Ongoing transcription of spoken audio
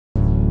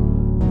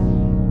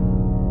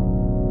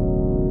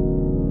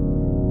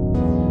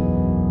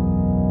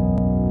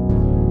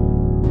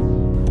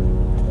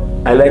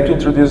I like to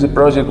introduce the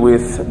project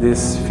with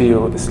these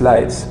few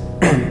slides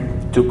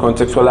to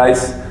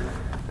contextualize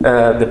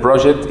the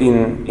project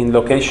in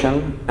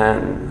location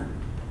and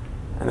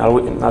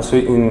also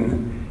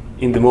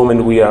in the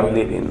moment we are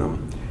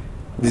living.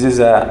 This is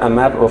a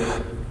map of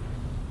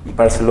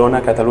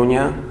Barcelona,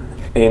 Catalonia,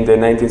 in the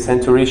 19th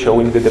century,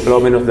 showing the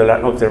development of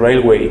the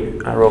railway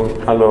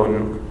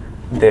along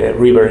the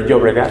river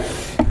Llobregat.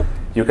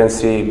 You can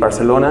see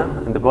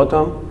Barcelona in the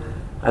bottom,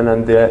 and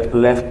on the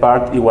left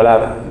part,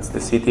 Igualada. It's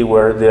the city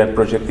where the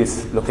project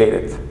is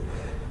located.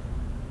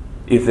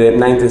 If the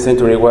 19th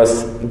century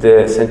was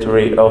the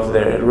century of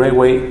the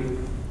railway,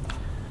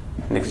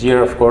 next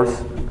year, of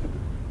course,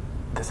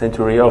 the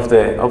century of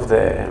the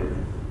automobile,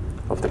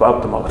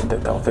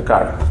 of the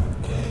car.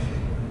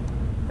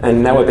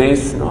 And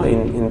nowadays,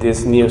 in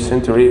this new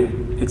century,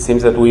 it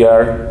seems that we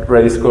are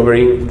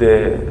rediscovering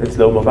the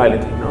slow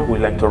mobility. We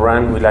like to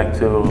run, we like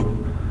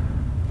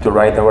to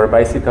ride our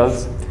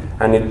bicycles,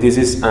 and this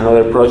is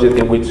another project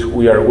in which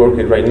we are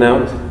working right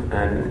now,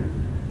 and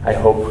I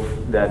hope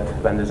that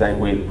Van Design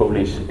will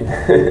publish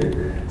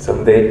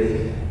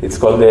someday. It's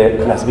called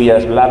the Las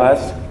Vías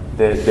Blavas.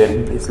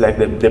 It's like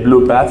the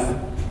blue path.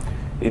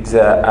 It's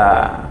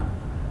a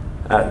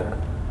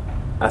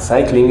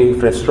cycling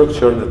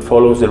infrastructure that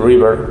follows the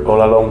river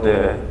all along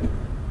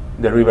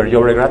the river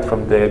Llobregat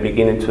from the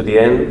beginning to the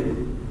end.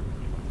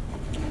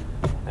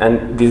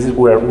 And this is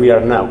where we are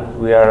now.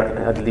 We are,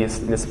 at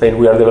least in Spain,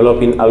 we are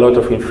developing a lot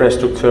of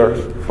infrastructure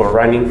for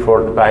running,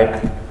 for the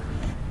bike.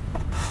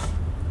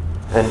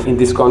 And in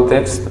this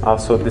context,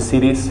 also the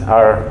cities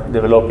are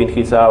developing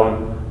his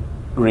own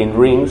green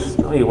rings.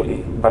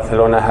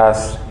 Barcelona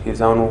has his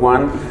own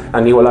one,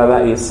 and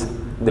Igualada is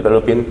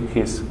developing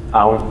his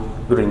own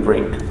green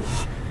ring.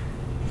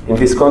 In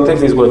this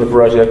context is where the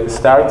project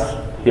starts.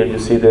 Here you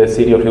see the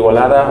city of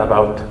Igualada,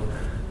 about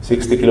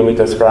 60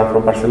 kilometers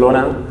from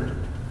Barcelona,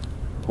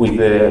 with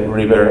the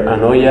river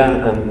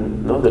Anoia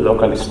and the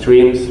local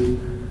streams.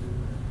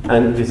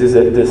 And this is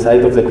the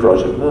site of the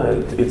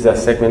project. It's a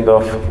segment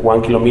of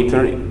 1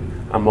 kilometer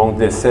among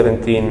the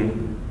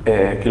 17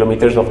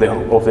 kilometers of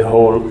the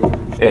whole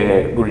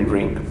green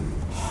ring.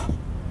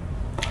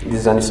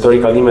 This is an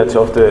historical image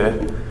of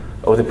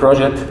the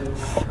project.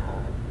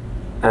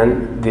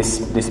 And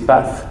this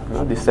path,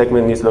 this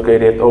segment is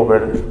located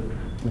over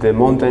the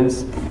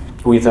mountains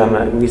with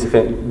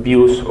magnificent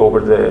views over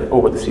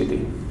the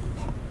city.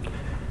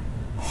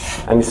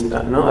 And it's,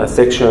 a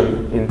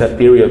section in that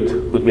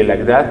period would be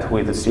like that,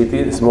 with the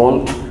city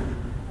small,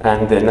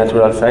 and the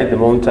natural side, the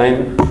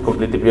mountain,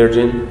 completely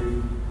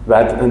virgin.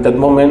 But at that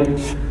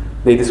moment,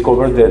 they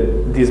discovered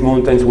that these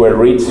mountains were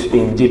rich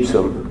in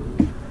gypsum.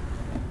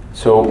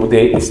 So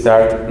they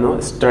start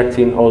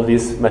extracting all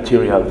these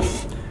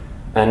materials.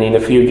 And in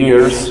a few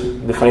years,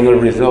 the final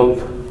result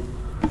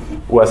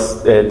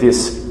was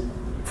this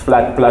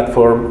flat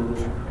platform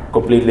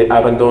completely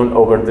abandoned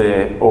over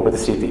the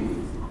city.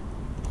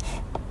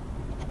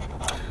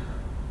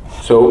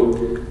 So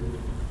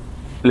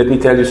let me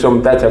tell you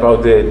some data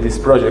about this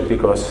project,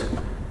 because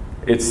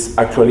it's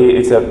a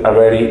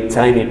very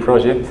tiny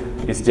project.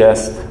 It's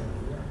just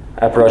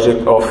a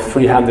project of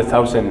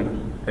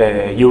 300,000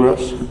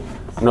 euros,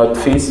 not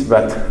fees,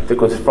 but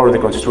for the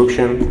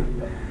construction.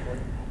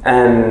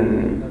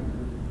 And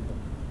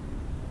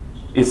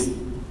it's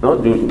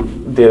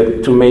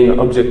the two main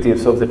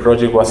objectives of the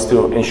project was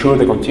to ensure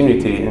the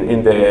continuity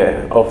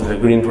of the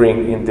green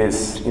ring in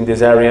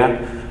this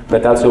area,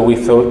 but also we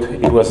thought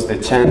it was the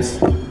chance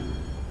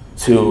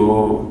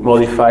to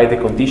modify the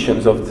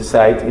conditions of the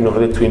site in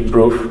order to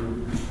improve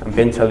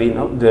ambientally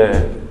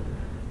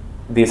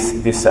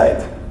this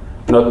site.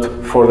 Not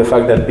for the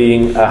fact that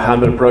being a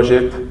humble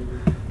project,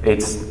 you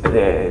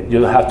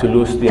don't have to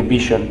lose the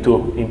ambition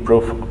to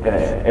improve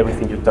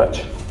everything you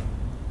touch.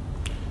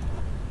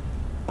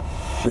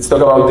 Let's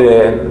talk about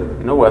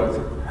what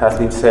has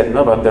been said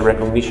about the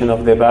recognition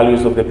of the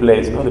values of the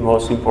place, the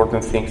most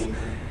important things.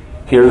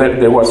 Here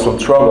there was some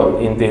trouble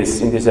in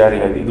this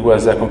area. It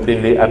was a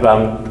completely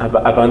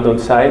abandoned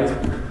site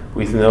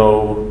with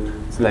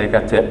it's like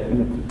a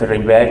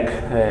terrain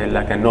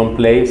like a known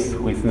place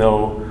with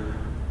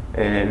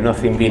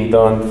nothing being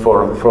done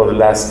for the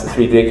last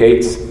 3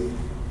 decades,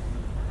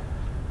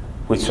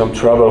 with some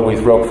trouble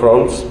with rock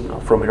falls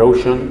from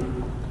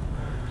erosion,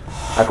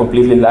 a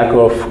completely lack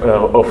of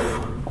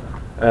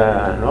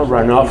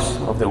runoffs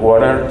of the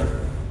water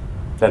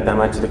that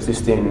damage the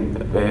existing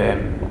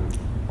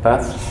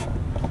paths.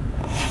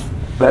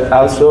 But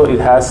also it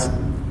has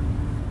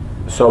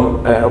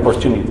some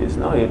opportunities.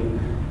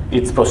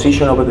 Its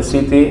position over the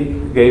city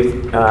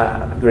gave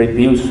great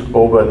views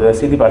over the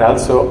city, but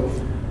also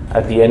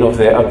at the end of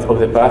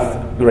the path,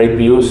 great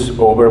views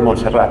over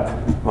Montserrat.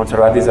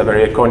 Montserrat is a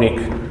very iconic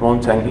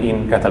mountain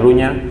in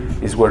Catalonia.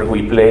 It's where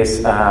we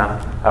place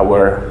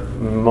our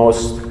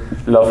most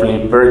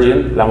lovely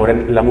virgin, La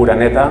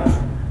Muraneta.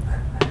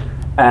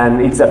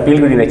 And it's a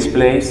pilgrimage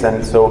place,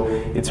 and so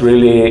it's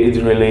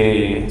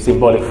really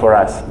symbolic for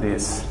us,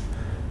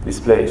 this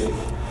place.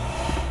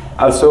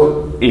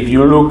 Also, if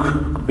you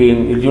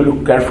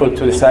look careful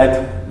to the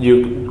side,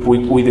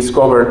 we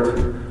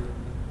discovered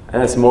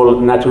a small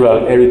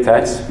natural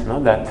heritage,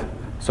 that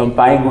some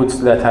pine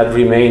woods that had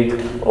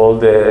remained all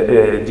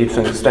the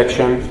gypsum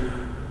extraction,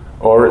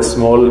 or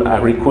small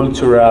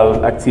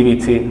agricultural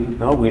activity,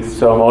 with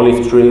some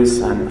olive trees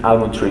and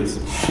almond trees.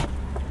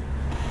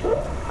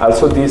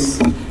 Also,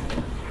 this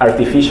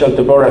artificial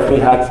topography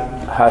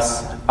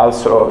has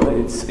also,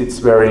 it's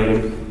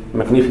very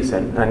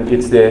magnificent, and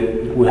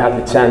we have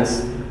the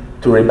chance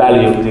to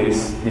revalue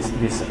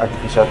these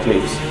artificial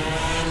cliffs.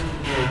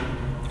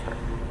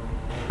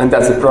 And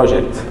that's the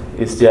project.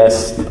 It's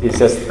just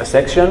a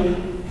section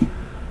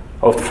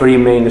of 3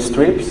 main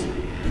strips.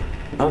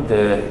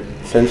 The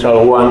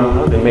central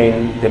one, the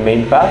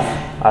main path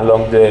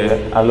along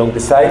the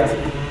site,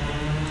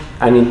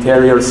 an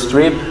interior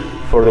strip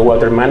for the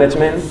water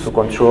management, to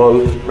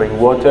control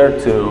rainwater,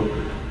 to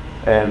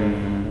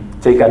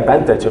take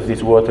advantage of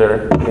this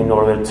water in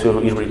order to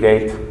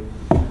irrigate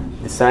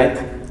the site.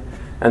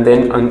 And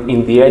then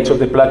in the edge of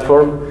the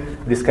platform,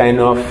 this kind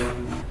of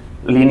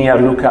linear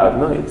lookout.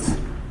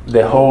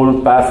 The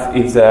whole path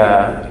is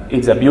a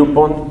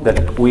viewpoint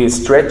that we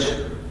stretch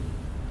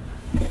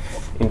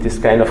in this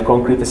kind of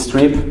concrete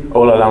strip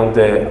all along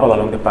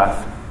the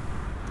path.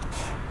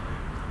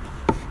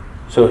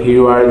 So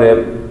here are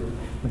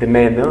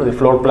the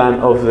floor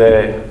plan of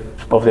the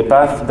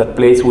path that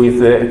plays with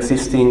the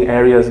existing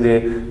areas,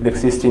 the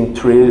existing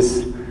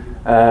trees,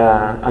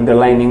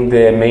 underlining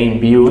the main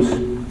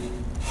views.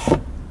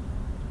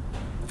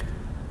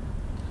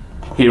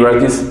 Here are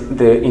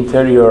the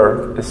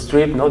interior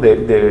strip.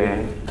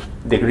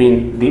 The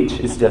green ditch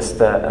is just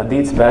a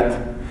ditch, but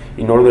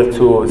in order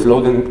to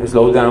slow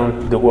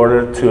down the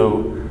water,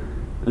 to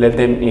let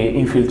them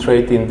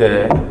infiltrate in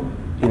the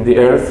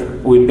earth,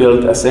 we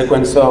built a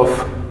sequence of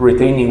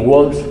retaining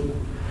walls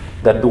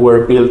that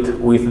were built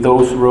with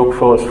those rock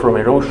falls from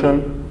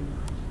erosion.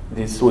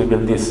 We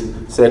built this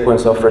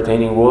sequence of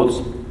retaining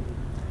walls.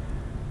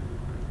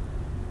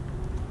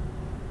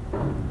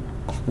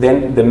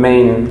 Then the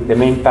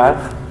main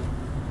path,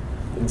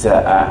 it's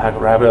a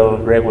gravel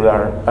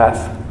regular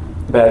path,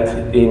 but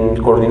in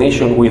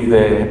coordination with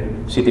the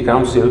city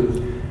council,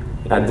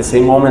 at the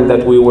same moment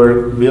that we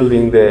were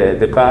building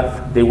the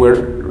path, they were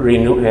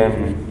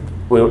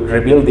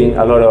rebuilding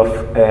a lot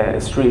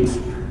of streets.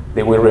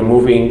 They were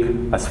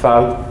removing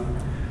asphalt.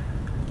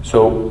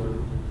 So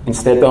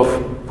instead of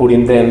put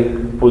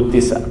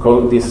this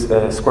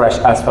scratch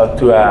asphalt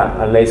to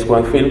a lace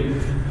field,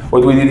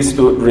 what we did is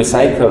to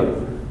recycle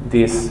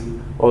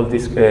all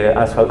this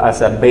asphalt as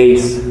a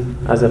base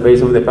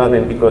of the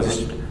pavement,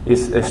 because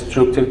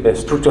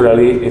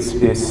structurally it's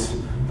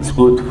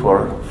good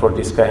for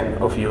this kind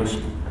of use.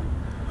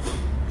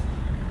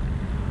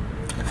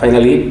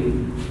 Finally,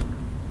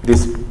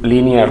 this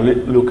linear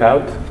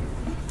lookout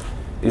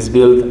is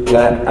built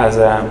as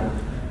a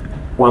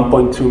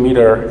 1.2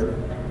 meter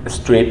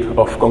strip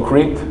of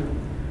concrete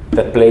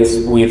that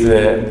plays with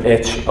the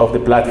edge of the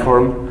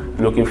platform,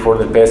 looking for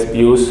the best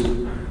views,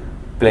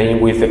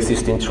 playing with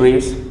existing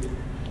trees,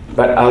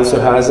 but also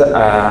has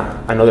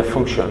another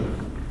function,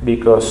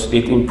 because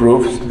it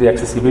improves the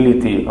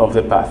accessibility of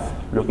the path,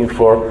 looking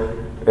for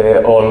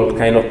all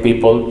kind of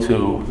people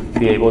to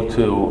be able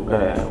to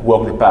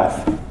walk the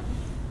path.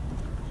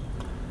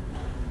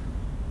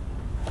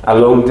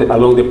 Along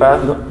the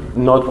path,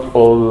 not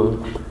all,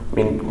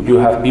 you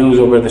have views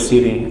over the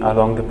city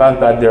along the path,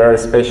 but there are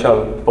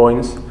special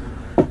points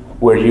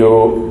where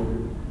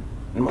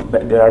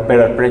there are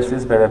better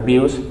places, better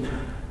views,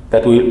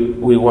 that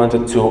we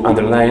wanted to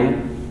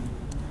underline,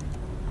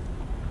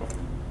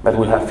 but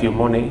we have few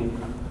money.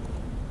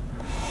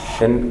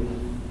 Then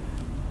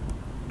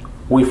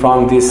we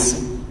found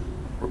this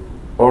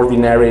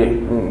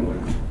ordinary,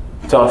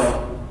 tough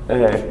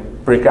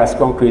precast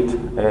concrete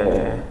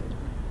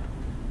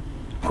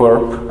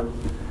curb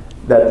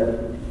that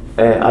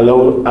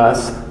allowed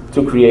us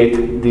to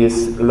create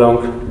these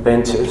long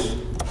benches,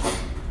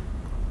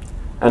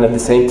 and at the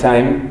same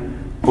time,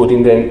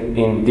 putting them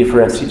in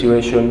different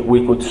situations,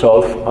 we could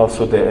solve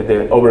also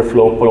the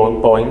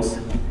overflow points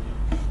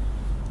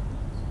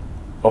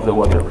of the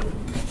water.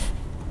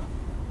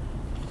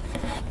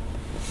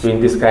 Doing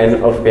this kind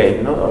of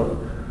game,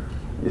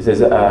 this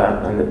is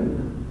a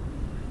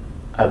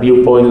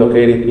viewpoint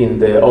located in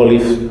the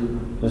olive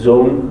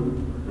zone,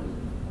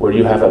 where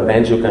you have a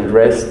bench you can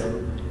rest.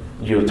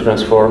 You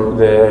transform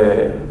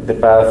the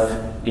path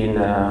in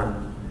a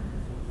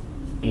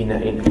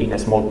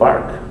small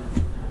park,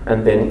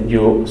 and then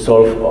you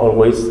solve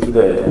always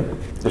the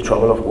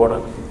trouble of water.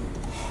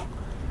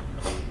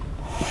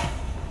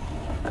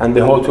 And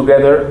the whole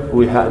together,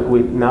 we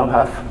now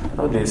have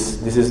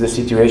this is the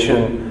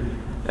situation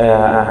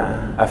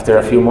after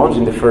a few months.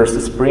 In the first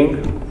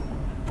spring,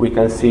 we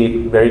can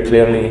see very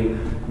clearly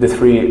the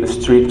 3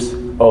 strips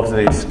of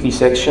the ski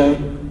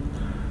section.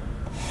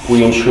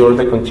 We ensure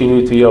the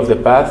continuity of the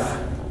path,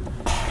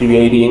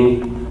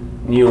 creating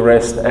new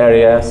rest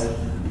areas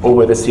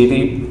over the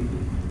city.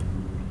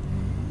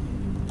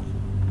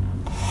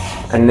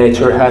 And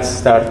nature has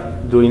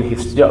started doing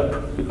its job,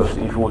 because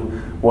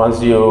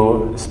once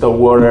you stop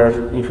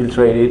water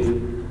infiltrated,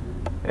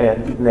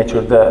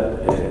 nature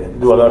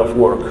do a lot of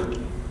work.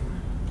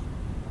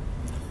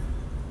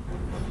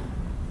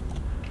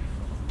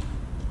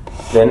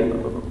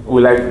 Then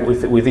we like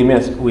with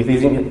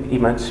this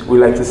image we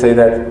like to say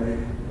that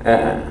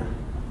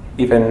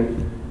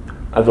even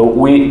although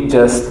we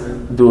just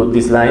do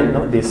this line,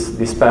 no,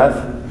 this path,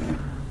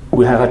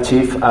 we have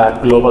achieved a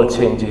global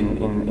change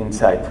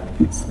inside.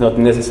 It's not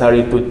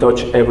necessary to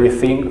touch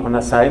everything on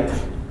a site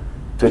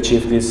to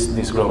achieve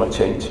this global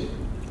change.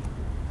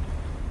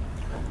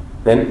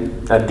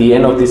 Then at the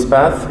end of this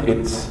path,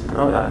 it's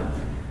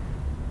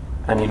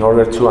and in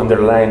order to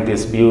underline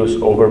these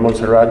views over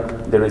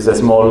Montserrat, there is a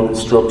small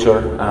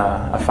structure,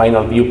 a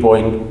final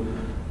viewpoint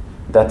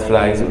that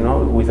flies,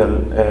 with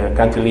a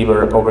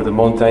cantilever over the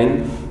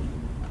mountain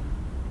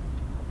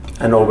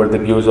and over the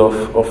views of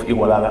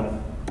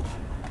Igualada.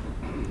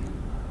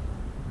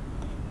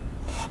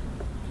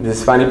 This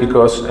is funny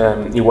because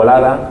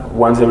Igualada,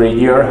 once every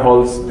year,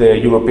 holds the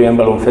European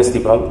Balloon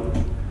Festival.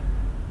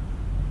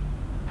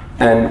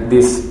 And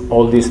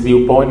all this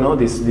viewpoint,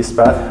 this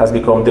path, has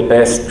become the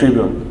best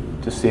tribune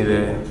to see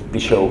the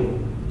show.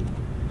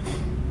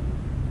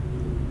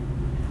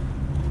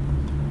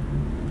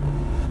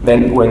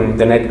 Then when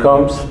the night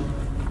comes,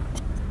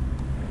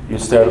 you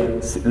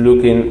start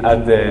looking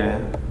at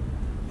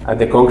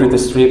the concrete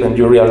strip and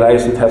you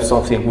realize it has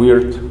something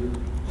weird.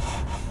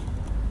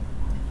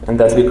 And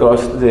that's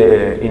because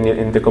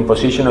in the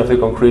composition of the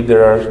concrete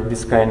there are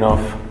this kind of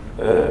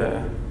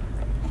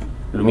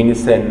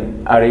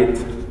luminescent arid,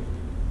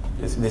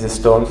 these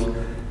stones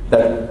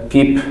that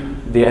keep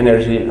the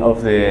energy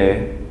of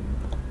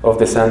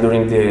the sun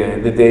during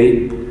the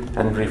day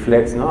and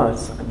reflects.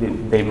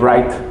 They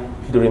bright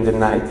during the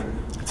night.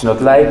 It's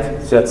not light;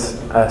 it's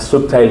just a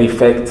subtle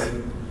effect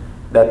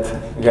that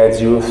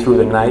guides you through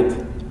the night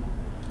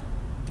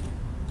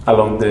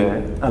along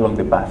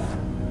the path.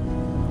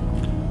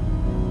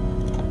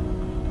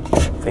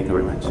 Thank you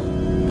very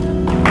much.